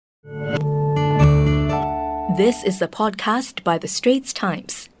This is a podcast by The Straits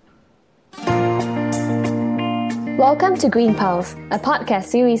Times. Welcome to Green Pulse, a podcast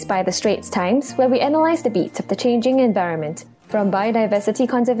series by The Straits Times where we analyse the beats of the changing environment, from biodiversity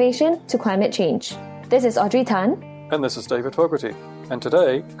conservation to climate change. This is Audrey Tan. And this is David Fogarty. And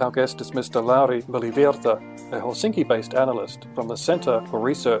today, our guest is Mr. Lauri Veli-Virta, a Helsinki-based analyst from the Centre for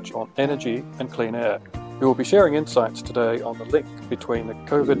Research on Energy and Clean Air, who will be sharing insights today on the link between the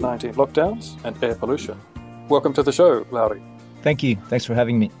COVID-19 lockdowns and air pollution. Welcome to the show, Lauri. Thank you. Thanks for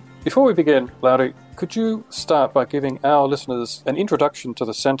having me. Before we begin, Lauri, could you start by giving our listeners an introduction to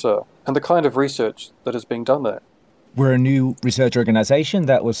the Centre and the kind of research that is being done there? We're a new research organization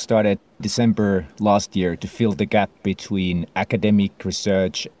that was started December last year to fill the gap between academic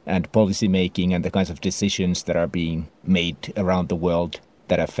research and policy making and the kinds of decisions that are being made around the world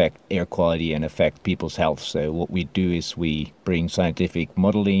that affect air quality and affect people's health. So what we do is we bring scientific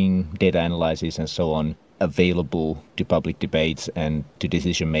modeling, data analysis and so on available to public debates and to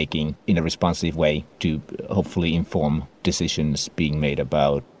decision making in a responsive way to hopefully inform decisions being made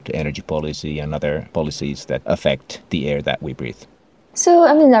about energy policy and other policies that affect the air that we breathe. So,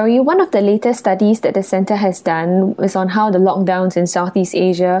 Lauri, one of the latest studies that the Centre has done is on how the lockdowns in Southeast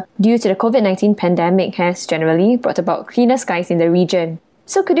Asia due to the COVID-19 pandemic has generally brought about cleaner skies in the region.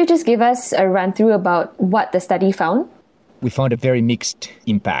 So could you just give us a run-through about what the study found? We found a very mixed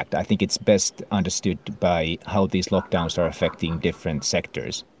impact. I think it's best understood by how these lockdowns are affecting different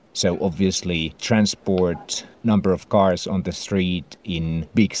sectors. So obviously, transport, number of cars on the street in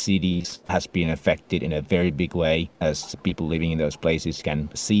big cities has been affected in a very big way, as people living in those places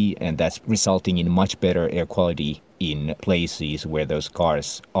can see, and that's resulting in much better air quality in places where those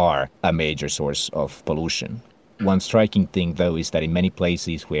cars are a major source of pollution. One striking thing, though, is that in many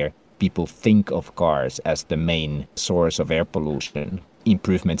places where people think of cars as the main source of air pollution,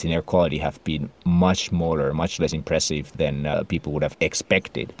 improvements in air quality have been much smaller, much less impressive than people would have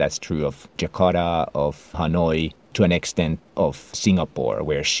expected. That's true of Jakarta, of Hanoi, to an extent of Singapore,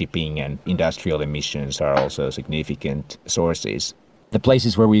 where shipping and industrial emissions are also significant sources. The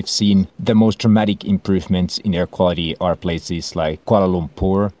places where we've seen the most dramatic improvements in air quality are places like Kuala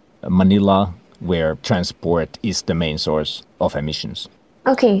Lumpur, Manila, where transport is the main source of emissions.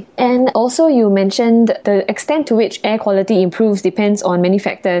 Okay, and also you mentioned the extent to which air quality improves depends on many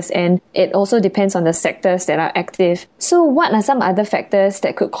factors, and it also depends on the sectors that are active. So what are some other factors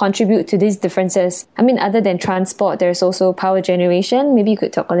that could contribute to these differences? Other than transport, there's also power generation. Maybe you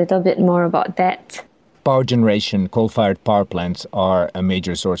could talk a little bit more about that. Power generation, coal-fired power plants are a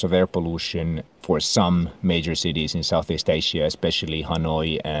major source of air pollution for some major cities in Southeast Asia, especially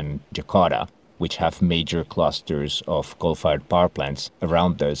Hanoi and Jakarta, which have major clusters of coal-fired power plants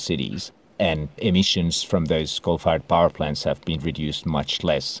around those cities. And emissions from those coal-fired power plants have been reduced much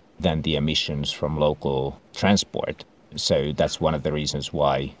less than the emissions from local transport. So that's one of the reasons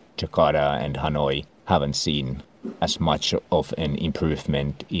why Jakarta and Hanoi haven't seen as much of an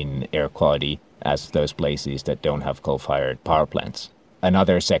improvement in air quality as those places that don't have coal-fired power plants.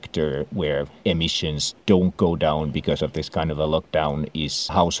 Another sector where emissions don't go down because of this kind of a lockdown is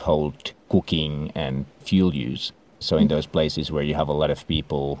household cooking and fuel use. So in those places where you have a lot of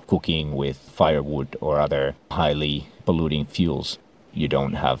people cooking with firewood or other highly polluting fuels, you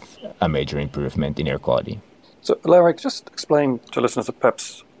don't have a major improvement in air quality. So, Lauri, just explain to listeners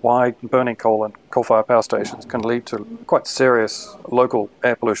perhaps why burning coal and coal-fired power stations can lead to quite serious local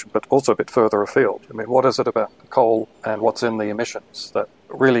air pollution, but also a bit further afield. What is it about coal and what's in the emissions that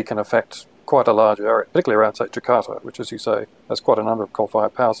really can affect quite a large area, particularly around, say, Jakarta, which, as you say, has quite a number of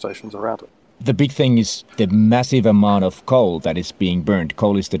coal-fired power stations around it? The big thing is the massive amount of coal that is being burned.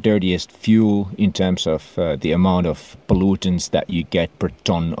 Coal is the dirtiest fuel in terms of the amount of pollutants that you get per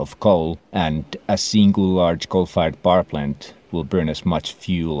ton of coal, and a single large coal-fired power plant will burn as much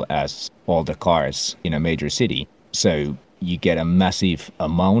fuel as all the cars in a major city. So you get a massive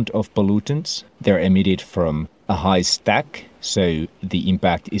amount of pollutants. They're emitted from a high stack, so the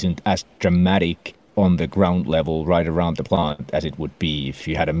impact isn't as dramatic on the ground level right around the plant as it would be if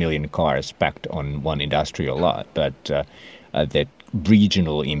you had 1 million cars packed on one industrial lot. But the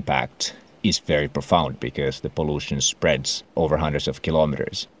regional impact is very profound because the pollution spreads over hundreds of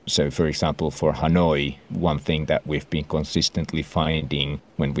kilometers. So, for example, for Hanoi, one thing that we've been consistently finding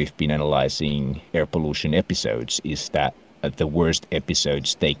when we've been analyzing air pollution episodes is that the worst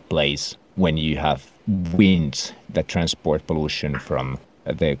episodes take place when you have winds that transport pollution from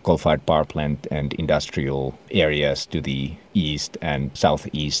the coal-fired power plant and industrial areas to the east and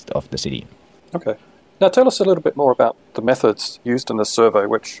southeast of the city. Okay. Now tell us a little bit more about the methods used in this survey,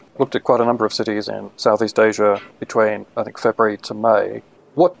 which looked at quite a number of cities in Southeast Asia between, I think, February to May.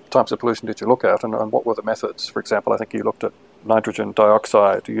 What types of pollution did you look at, and what were the methods? For example, I think you looked at nitrogen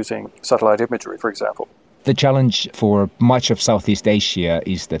dioxide using satellite imagery, for example. The challenge for much of Southeast Asia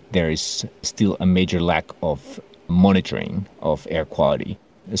is that there is still a major lack of monitoring of air quality.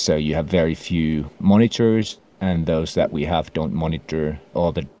 So you have very few monitors, and those that we have don't monitor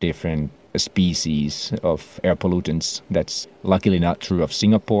all the different species of air pollutants. That's luckily not true of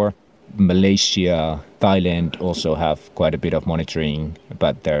Singapore. Malaysia, Thailand also have quite a bit of monitoring,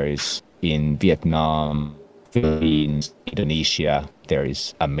 but there is in Vietnam, Philippines, Indonesia, there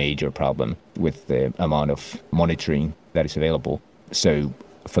is a major problem with the amount of monitoring that is available. So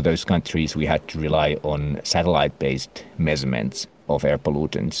for those countries, we had to rely on satellite-based measurements of air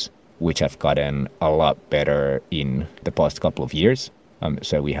pollutants, which have gotten a lot better in the past couple of years.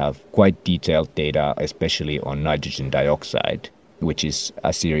 So we have quite detailed data, especially on nitrogen dioxide, which is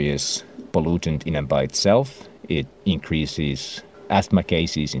a serious pollutant in and by itself. It increases asthma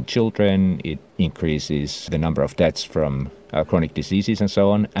cases in children, it increases the number of deaths from chronic diseases and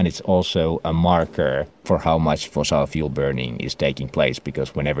so on, and it's also a marker for how much fossil fuel burning is taking place,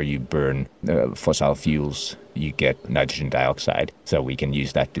 because whenever you burn fossil fuels, you get nitrogen dioxide. So we can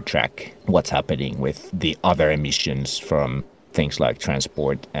use that to track what's happening with the other emissions from things like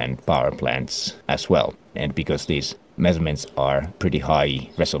transport and power plants as well. And because these measurements are pretty high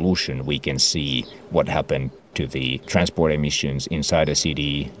resolution, we can see what happened to the transport emissions inside a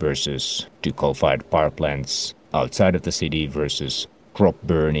city versus to coal-fired power plants outside of the city versus crop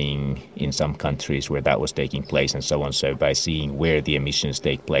burning in some countries where that was taking place and so on. So by seeing where the emissions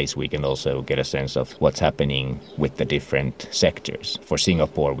take place, we can also get a sense of what's happening with the different sectors. For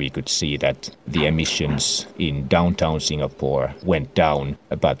Singapore, we could see that the emissions in downtown Singapore went down,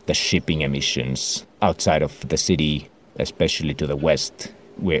 but the shipping emissions outside of the city, especially to the west,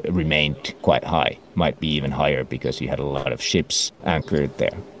 remained quite high, might be even higher because you had a lot of ships anchored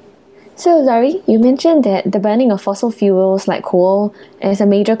there. So, Laurie, you mentioned that the burning of fossil fuels like coal is a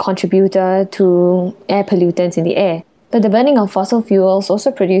major contributor to air pollutants in the air. But the burning of fossil fuels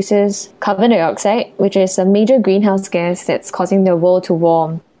also produces carbon dioxide, which is a major greenhouse gas that's causing the world to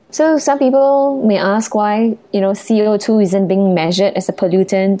warm. So some people may ask why, CO2 isn't being measured as a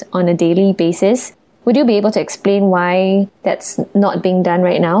pollutant on a daily basis. Would you be able to explain why that's not being done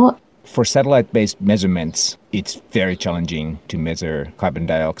right now? For satellite-based measurements, it's very challenging to measure carbon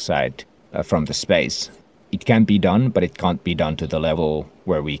dioxide from the space. It can be done, but it can't be done to the level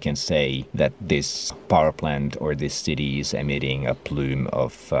where we can say that this power plant or this city is emitting a plume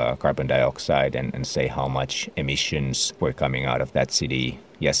of carbon dioxide and say how much emissions were coming out of that city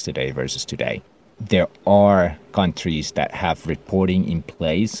yesterday versus today. There are countries that have reporting in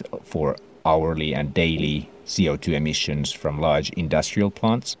place for hourly and daily CO2 emissions from large industrial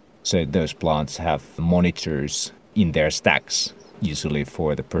plants. So those plants have monitors in their stacks, usually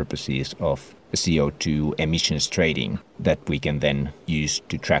for the purposes of CO2 emissions trading, that we can then use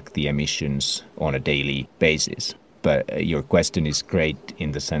to track the emissions on a daily basis. But your question is great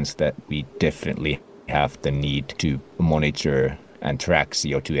in the sense that we definitely have the need to monitor and track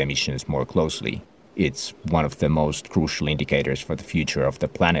CO2 emissions more closely. It's one of the most crucial indicators for the future of the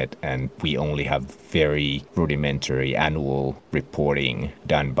planet, and we only have very rudimentary annual reporting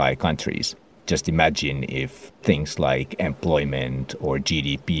done by countries. Just imagine if things like employment or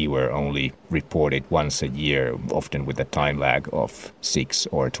GDP were only reported once a year, often with a time lag of 6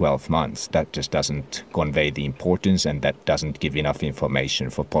 or 12 months. That just doesn't convey the importance, and that doesn't give enough information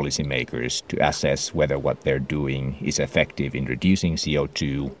for policymakers to assess whether what they're doing is effective in reducing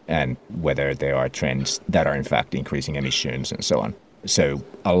CO2 and whether there are trends that are in fact increasing emissions and so on. So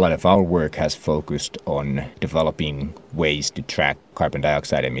a lot of our work has focused on developing ways to track carbon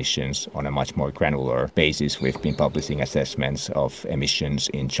dioxide emissions on a much more granular basis. We've been publishing assessments of emissions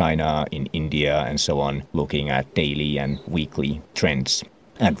in China, in India, and so on, looking at daily and weekly trends.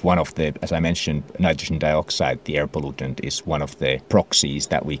 And one of the, as I mentioned, nitrogen dioxide, the air pollutant, is one of the proxies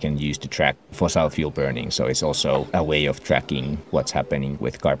that we can use to track fossil fuel burning. So it's also a way of tracking what's happening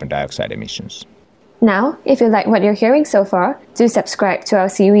with carbon dioxide emissions. Now, if you like what you're hearing so far, do subscribe to our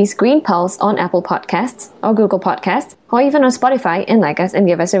series Green Pulse on Apple Podcasts or Google Podcasts, or even on Spotify, and like us and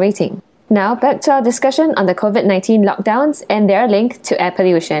give us a rating. Now, back to our discussion on the COVID-19 lockdowns and their link to air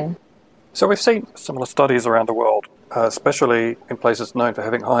pollution. So we've seen similar studies around the world, especially in places known for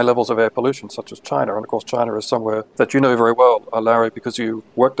having high levels of air pollution, such as China. And of course, China is somewhere that you know very well, Larry, because you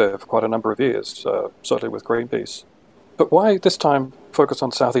worked there for quite a number of years, certainly with Greenpeace. But why this time focus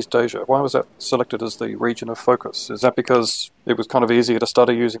on Southeast Asia? Why was that selected as the region of focus? Is that because it was kind of easier to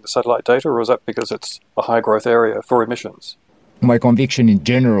study using the satellite data, or is that because it's a high growth area for emissions? My conviction in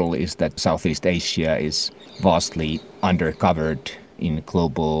general is that Southeast Asia is vastly undercovered in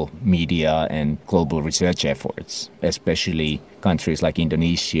global media and global research efforts, especially countries like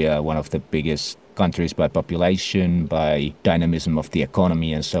Indonesia, one of the biggest countries by population, by dynamism of the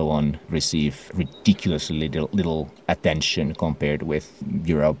economy and so on, receive ridiculously little attention compared with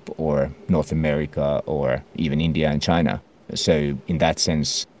Europe or North America or even India and China. So in that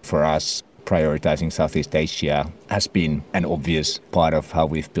sense, for us, prioritizing Southeast Asia has been an obvious part of how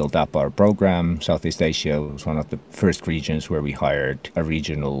we've built up our program. Southeast Asia was one of the first regions where we hired a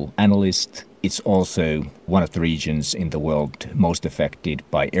regional analyst. It's also one of the regions in the world most affected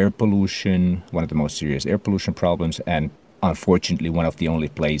by air pollution, one of the most serious air pollution problems, and unfortunately one of the only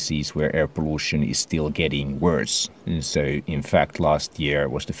places where air pollution is still getting worse. And so, in fact, last year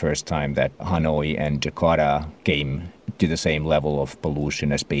was the first time that Hanoi and Jakarta came to the same level of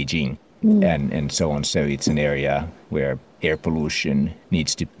pollution as Beijing. And so on. So it's an area where air pollution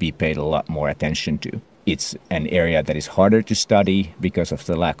needs to be paid a lot more attention to. It's an area that is harder to study because of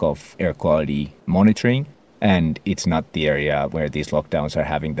the lack of air quality monitoring. And it's not the area where these lockdowns are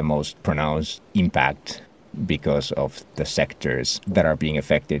having the most pronounced impact because of the sectors that are being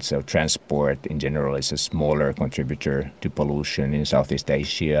affected. So transport in general is a smaller contributor to pollution in Southeast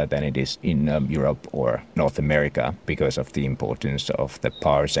Asia than it is in Europe or North America because of the importance of the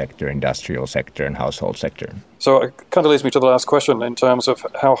power sector, industrial sector, and household sector. So it kind of leads me to the last question in terms of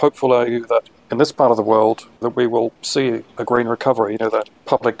how hopeful are you that in this part of the world that we will see a green recovery, that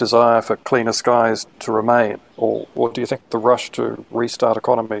public desire for cleaner skies to remain? Or do you think the rush to restart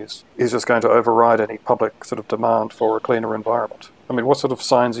economies is just going to override any public sort of demand for a cleaner environment? I mean, what sort of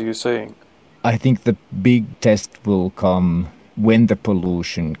signs are you seeing? I think the big test will come when the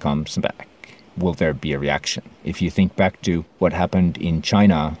pollution comes back. Will there be a reaction? If you think back to what happened in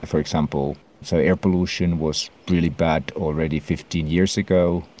China, for example, so air pollution was really bad already 15 years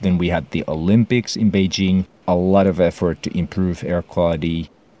ago. Then we had the Olympics in Beijing, a lot of effort to improve air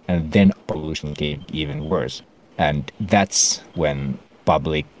quality, and then pollution became even worse. And that's when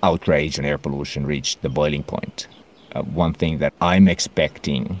public outrage on air pollution reached the boiling point. One thing that I'm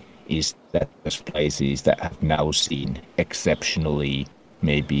expecting is that those places that have now seen exceptionally,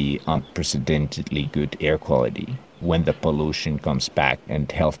 maybe unprecedentedly good air quality, when the pollution comes back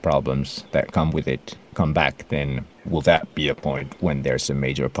and health problems that come with it come back, then will that be a point when there's a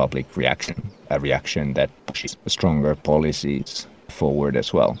major public reaction, a reaction that pushes stronger policies forward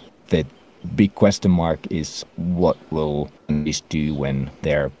as well? The big question mark is what will countries do when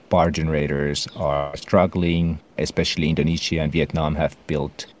their power generators are struggling, especially Indonesia and Vietnam have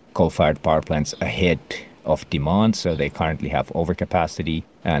built coal-fired power plants ahead of demand, so they currently have overcapacity,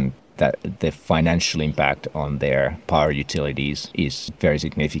 and that the financial impact on their power utilities is very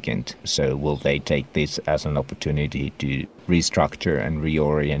significant. So will they take this as an opportunity to restructure and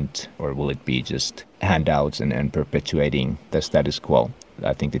reorient, or will it be just handouts and perpetuating the status quo?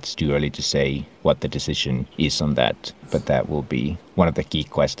 I think it's too early to say what the decision is on that, but that will be one of the key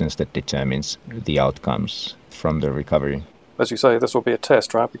questions that determines the outcomes from the recovery. As you say, this will be a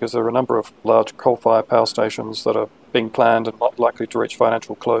test, right? Because there are a number of large coal-fired power stations that are being planned and not likely to reach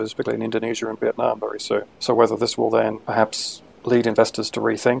financial close, particularly in Indonesia and Vietnam very soon. So whether this will then perhaps lead investors to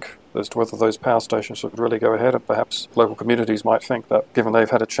rethink as to whether those power stations should really go ahead, and perhaps local communities might think that given they've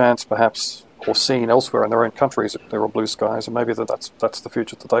had a chance perhaps or seen elsewhere in their own countries that there are blue skies, and maybe that's the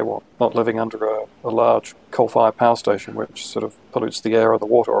future that they want, not living under a large coal-fired power station which sort of pollutes the air or the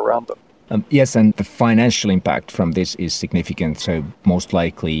water around them. Yes, and the financial impact from this is significant. So most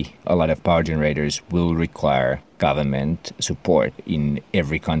likely a lot of power generators will require government support in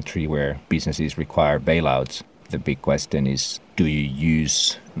every country where businesses require bailouts. The big question is, do you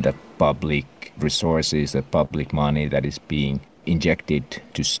use the public resources, the public money that is being injected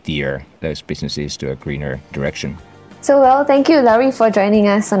to steer those businesses to a greener direction? So, well, thank you, Larry, for joining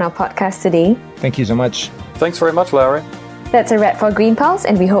us on our podcast today. Thank you so much. Thanks very much, Larry. That's a wrap for Green Pulse,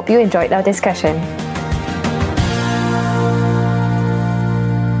 and we hope you enjoyed our discussion.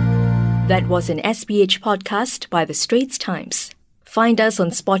 That was an SPH podcast by The Straits Times. Find us on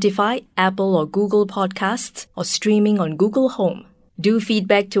Spotify, Apple or Google Podcasts, or streaming on Google Home. Do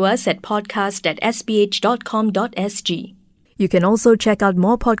feedback to us at podcast@sph.com.sg. You can also check out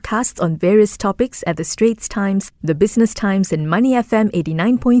more podcasts on various topics at The Straits Times, The Business Times, and Money FM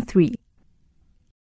 89.3.